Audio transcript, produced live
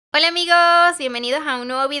Hola amigos, bienvenidos a un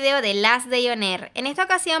nuevo video de Last Day on Air. En esta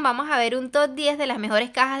ocasión vamos a ver un top 10 de las mejores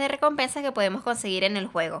cajas de recompensas que podemos conseguir en el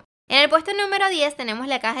juego. En el puesto número 10 tenemos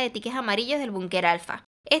la caja de tickets amarillos del búnker alfa.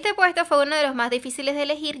 Este puesto fue uno de los más difíciles de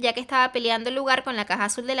elegir ya que estaba peleando el lugar con la caja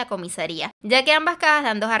azul de la comisaría, ya que ambas cajas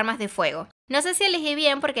dan dos armas de fuego. No sé si elegí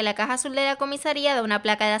bien porque la caja azul de la comisaría da una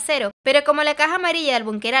placa de acero, pero como la caja amarilla del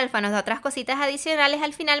búnker alfa nos da otras cositas adicionales,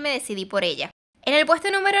 al final me decidí por ella. En el puesto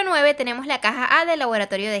número 9 tenemos la caja A del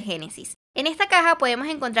laboratorio de Génesis. En esta caja podemos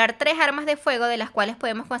encontrar 3 armas de fuego de las cuales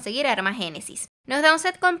podemos conseguir armas Génesis. Nos da un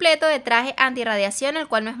set completo de traje antirradiación, el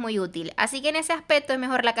cual no es muy útil, así que en ese aspecto es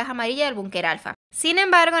mejor la caja amarilla del búnker alfa. Sin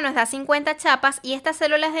embargo, nos da 50 chapas y estas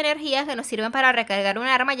células de energía que nos sirven para recargar un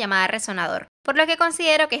arma llamada resonador, por lo que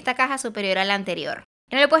considero que esta caja es superior a la anterior.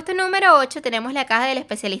 En el puesto número 8 tenemos la caja del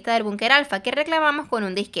especialista del búnker alfa que reclamamos con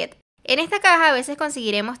un disquete. En esta caja a veces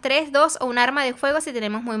conseguiremos 3, 2 o un arma de fuego si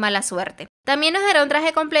tenemos muy mala suerte. También nos dará un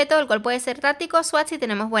traje completo, el cual puede ser táctico o SWAT si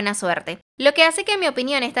tenemos buena suerte. Lo que hace que en mi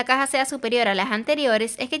opinión esta caja sea superior a las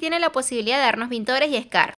anteriores es que tiene la posibilidad de darnos Vintores y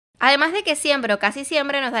Scar. Además de que siempre o casi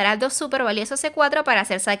siempre nos dará 2 super valiosos C4 para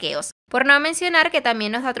hacer saqueos. Por no mencionar que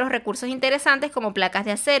también nos da otros recursos interesantes como placas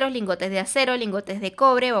de acero, lingotes de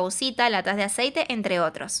cobre, bauxita, latas de aceite, entre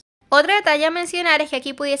otros. Otro detalle a mencionar es que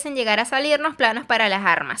aquí pudiesen llegar a salirnos planos para las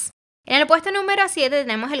armas. En el puesto número 7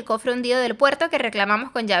 tenemos el cofre hundido del puerto que reclamamos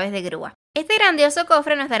con llaves de grúa. Este grandioso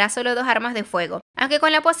cofre nos dará solo 2 armas de fuego, aunque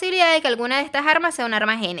con la posibilidad de que alguna de estas armas sea un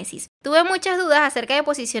arma Génesis. Tuve muchas dudas acerca de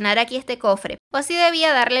posicionar aquí este cofre, o si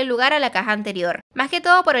debía darle lugar a la caja anterior, más que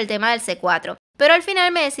todo por el tema del C4. Pero al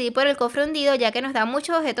final me decidí por el cofre hundido ya que nos da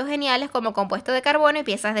muchos objetos geniales como compuesto de carbono y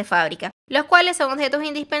piezas de fábrica, los cuales son objetos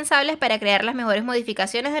indispensables para crear las mejores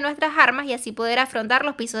modificaciones de nuestras armas y así poder afrontar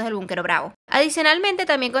los pisos del búnker bravo. Adicionalmente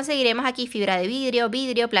también conseguiremos aquí fibra de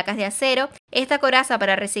vidrio, placas de acero, esta coraza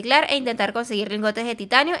para reciclar e intentar conseguir lingotes de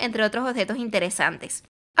titanio, entre otros objetos interesantes.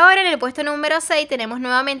 Ahora en el puesto número 6 tenemos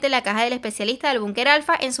nuevamente la caja del especialista del búnker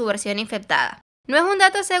alfa en su versión infectada. No es un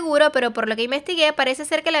dato seguro, pero por lo que investigué parece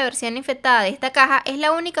ser que la versión infectada de esta caja es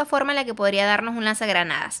la única forma en la que podría darnos un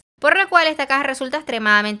lanzagranadas, por lo cual esta caja resulta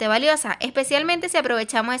extremadamente valiosa, especialmente si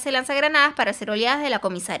aprovechamos ese lanzagranadas para hacer oleadas de la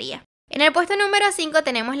comisaría. En el puesto número 5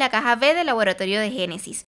 tenemos la caja B del laboratorio de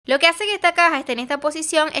Génesis. Lo que hace que esta caja esté en esta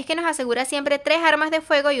posición es que nos asegura siempre 3 armas de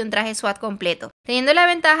fuego y un traje SWAT completo, teniendo la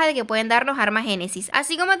ventaja de que pueden darnos armas Génesis,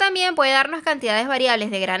 así como también puede darnos cantidades variables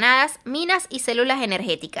de granadas, minas y células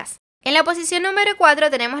energéticas. En la posición número 4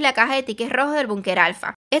 tenemos la caja de tickets rojos del búnker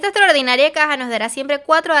alfa. Esta extraordinaria caja nos dará siempre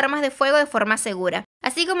 4 armas de fuego de forma segura,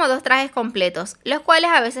 así como 2 trajes completos, los cuales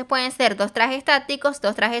a veces pueden ser 2 trajes tácticos,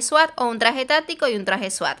 2 trajes SWAT o un traje táctico y un traje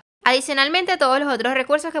SWAT. Adicionalmente a todos los otros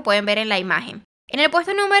recursos que pueden ver en la imagen. En el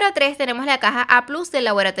puesto número 3 tenemos la caja A+ del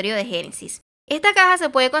laboratorio de Génesis. Esta caja se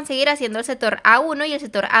puede conseguir haciendo el sector A1 y el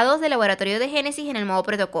sector A2 del laboratorio de Génesis en el modo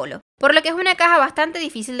protocolo, por lo que es una caja bastante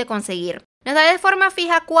difícil de conseguir. Nos da de forma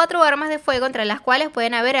fija 4 armas de fuego entre las cuales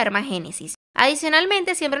pueden haber armas Génesis.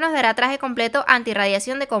 Adicionalmente siempre nos dará traje completo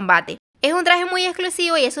antirradiación de combate. Es un traje muy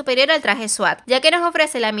exclusivo y es superior al traje SWAT, ya que nos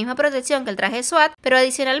ofrece la misma protección que el traje SWAT, pero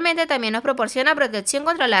adicionalmente también nos proporciona protección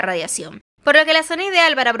contra la radiación. Por lo que la zona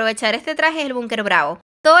ideal para aprovechar este traje es el búnker bravo.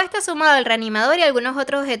 Todo esto sumado al reanimador y algunos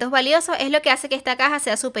otros objetos valiosos es lo que hace que esta caja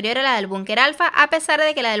sea superior a la del búnker alfa, a pesar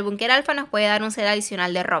de que la del búnker alfa nos puede dar un set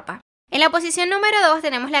adicional de ropa. En la posición número 2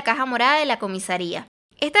 tenemos la caja morada de la comisaría.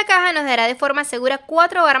 Esta caja nos dará de forma segura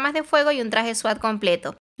 4 armas de fuego y un traje SWAT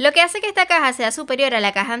completo. Lo que hace que esta caja sea superior a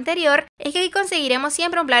la caja anterior es que aquí conseguiremos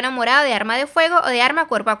siempre un plano morado de arma de fuego o de arma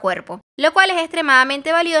cuerpo a cuerpo, lo cual es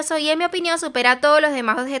extremadamente valioso y en mi opinión supera a todos los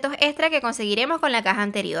demás objetos extra que conseguiremos con la caja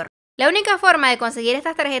anterior. La única forma de conseguir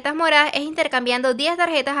estas tarjetas moradas es intercambiando 10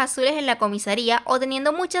 tarjetas azules en la comisaría o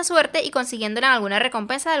teniendo mucha suerte y consiguiéndola en alguna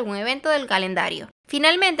recompensa de algún evento del calendario.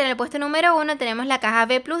 Finalmente, en el puesto número 1 tenemos la caja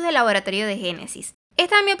B+ del laboratorio de Génesis.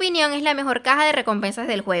 Esta en mi opinión es la mejor caja de recompensas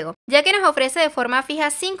del juego, ya que nos ofrece de forma fija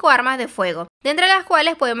 5 armas de fuego, de entre las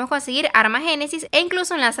cuales podemos conseguir armas Génesis e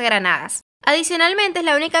incluso un lanzagranadas. Adicionalmente es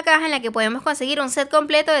la única caja en la que podemos conseguir un set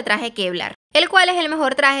completo de traje Kevlar, el cual es el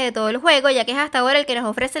mejor traje de todo el juego ya que es hasta ahora el que nos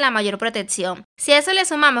ofrece la mayor protección. Si a eso le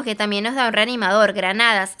sumamos que también nos da un reanimador,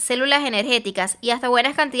 granadas, células energéticas y hasta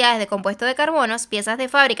buenas cantidades de compuesto de carbonos, piezas de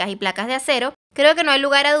fábricas y placas de acero, creo que no hay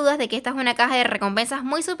lugar a dudas de que esta es una caja de recompensas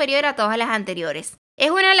muy superior a todas las anteriores. Es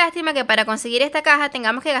una lástima que para conseguir esta caja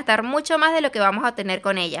tengamos que gastar mucho más de lo que vamos a obtener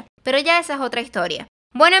con ella, pero ya esa es otra historia.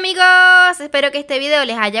 Bueno amigos, espero que este video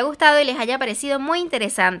les haya gustado y les haya parecido muy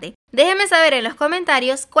interesante. Déjenme saber en los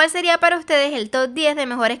comentarios cuál sería para ustedes el top 10 de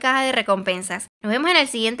mejores cajas de recompensas. Nos vemos en el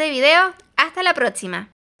siguiente video. Hasta la próxima.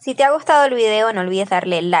 Si te ha gustado el video no olvides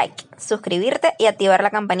darle like, suscribirte y activar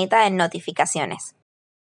la campanita de notificaciones.